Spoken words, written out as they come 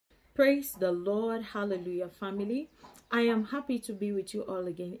Praise the Lord. Hallelujah, family. I am happy to be with you all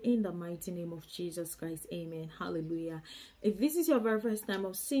again in the mighty name of Jesus Christ. Amen. Hallelujah. If this is your very first time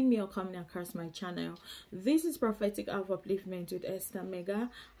of seeing me or coming across my channel, this is Prophetic Hour of Upliftment with Esther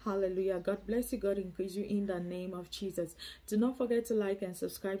Mega. Hallelujah. God bless you. God increase you in the name of Jesus. Do not forget to like and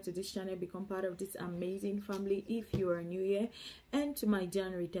subscribe to this channel. Become part of this amazing family if you are new here. And to my dear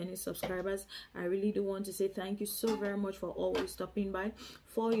and returning subscribers, I really do want to say thank you so very much for always stopping by,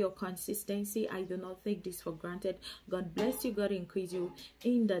 for your consistency. I do not take this for granted. God bless you. God increase you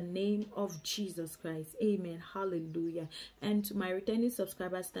in the name of Jesus Christ. Amen. Hallelujah. And to my returning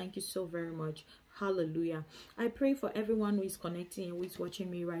subscribers, thank you so very much. Hallelujah. I pray for everyone who is connecting and who is watching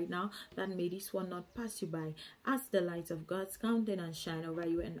me right now, that may this one not pass you by. As the light of God's countenance shine over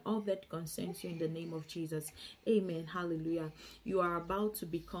you and all that concerns you in the name of Jesus. Amen. Hallelujah. You are about to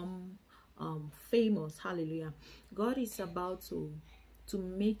become famous. Hallelujah. God is about to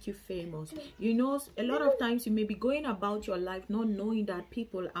make you famous. You know, a lot of times you may be going about your life not knowing that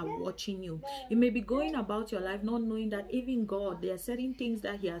people are watching you. You may be going about your life not knowing that even God, there are certain things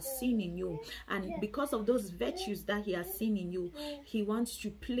that he has seen in you, and because of those virtues that he has seen in you, he wants to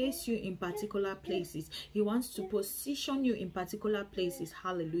place you in particular places. He wants to position you in particular places.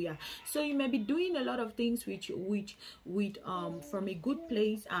 Hallelujah. So you may be doing a lot of things from a good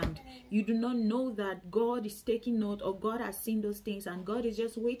place, and you do not know that God is taking note, or God has seen those things, and God is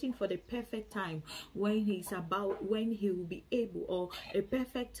just waiting for the perfect time when he will be able, or a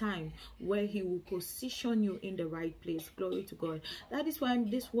perfect time where he will position you in the right place. Glory to God. That is why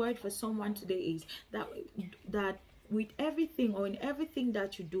this word for someone today is that with everything, or in everything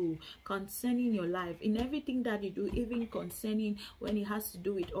that you do concerning your life, in everything that you do, even concerning when it has to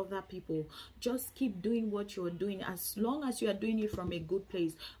do with other people, just keep doing what you are doing. As long as you are doing it from a good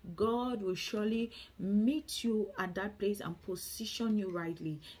place, God will surely meet you at that place and position you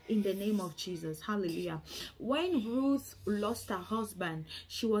rightly in the name of Jesus. Hallelujah. When Ruth lost her husband,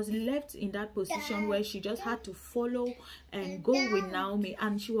 she was left in that position where she just had to follow and go with Naomi,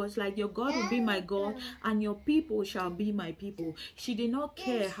 and she was like, your God will be my God and your people shall be my people. She did not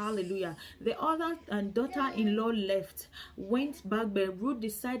care. Hallelujah. The other daughter-in-law left, went back, but Ruth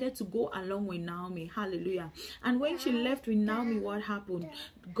decided to go along with Naomi. Hallelujah. And when she left with Naomi, what happened?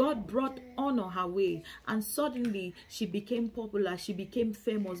 God brought honor her way, and suddenly she became popular. She became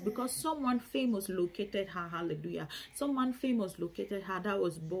famous because someone famous located her. Hallelujah. Someone famous located her. That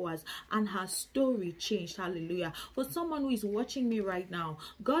was Boaz, and her story changed. Hallelujah. For someone who is watching me right now,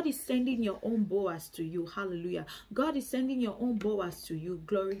 God is sending your own Boaz to you. Hallelujah. God is sending your own Boaz to you.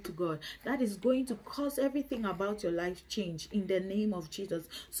 Glory to God. That is going to cause everything about your life change in the name of Jesus.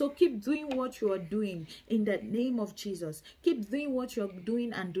 So keep doing what you are doing in the name of Jesus. Keep doing what you are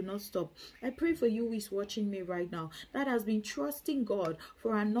doing and do not stop. I pray for you who is watching me right now, that has been trusting God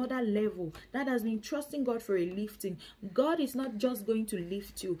for another level, that has been trusting God for a lifting. God is not just going to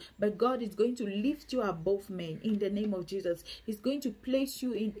lift you, but God is going to lift you above men in the name of Jesus. He's going to place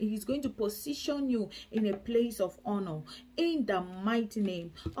you in, he's going to position you in a place of honor in the mighty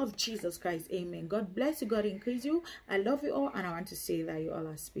name of Jesus Christ. Amen. God bless you. God increase you. I love you all, and I want to say that you all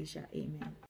are special. Amen.